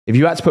If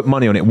you had to put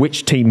money on it,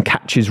 which team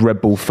catches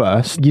Red Bull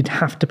first? You'd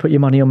have to put your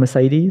money on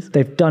Mercedes.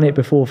 They've done it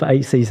before for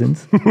 8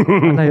 seasons. I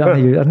know what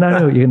you're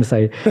going to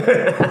say.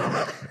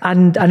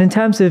 And in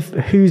terms of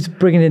who's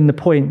bringing in the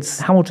points,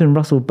 Hamilton and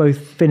Russell both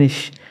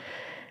finish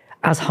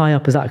as high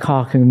up as that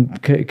car can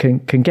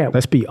get.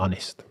 Let's be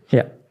honest.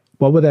 Yeah.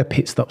 What were their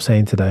pit stops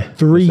saying today?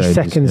 3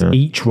 seconds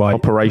each, right?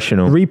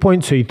 Operational.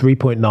 3.2,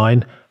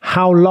 3.9.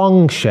 How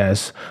long,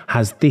 Shez,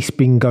 has this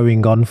been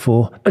going on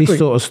for? This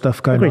sort of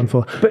stuff going on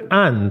for?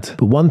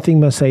 But one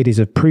thing Mercedes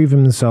have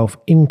proven themselves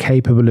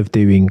incapable of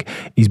doing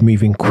is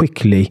moving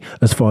quickly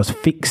as far as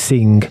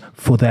fixing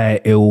for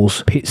their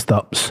ills, pit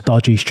stops,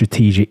 dodgy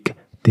strategic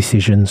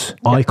decisions.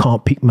 Yeah. I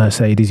can't pick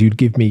Mercedes. You'd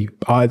give me,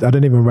 I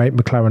don't even rate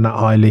McLaren that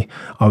highly.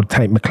 I would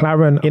take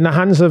McLaren. In the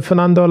hands of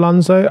Fernando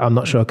Alonso, I'm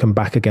not sure I can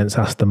back against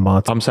Aston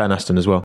Martin. I'm saying Aston as well.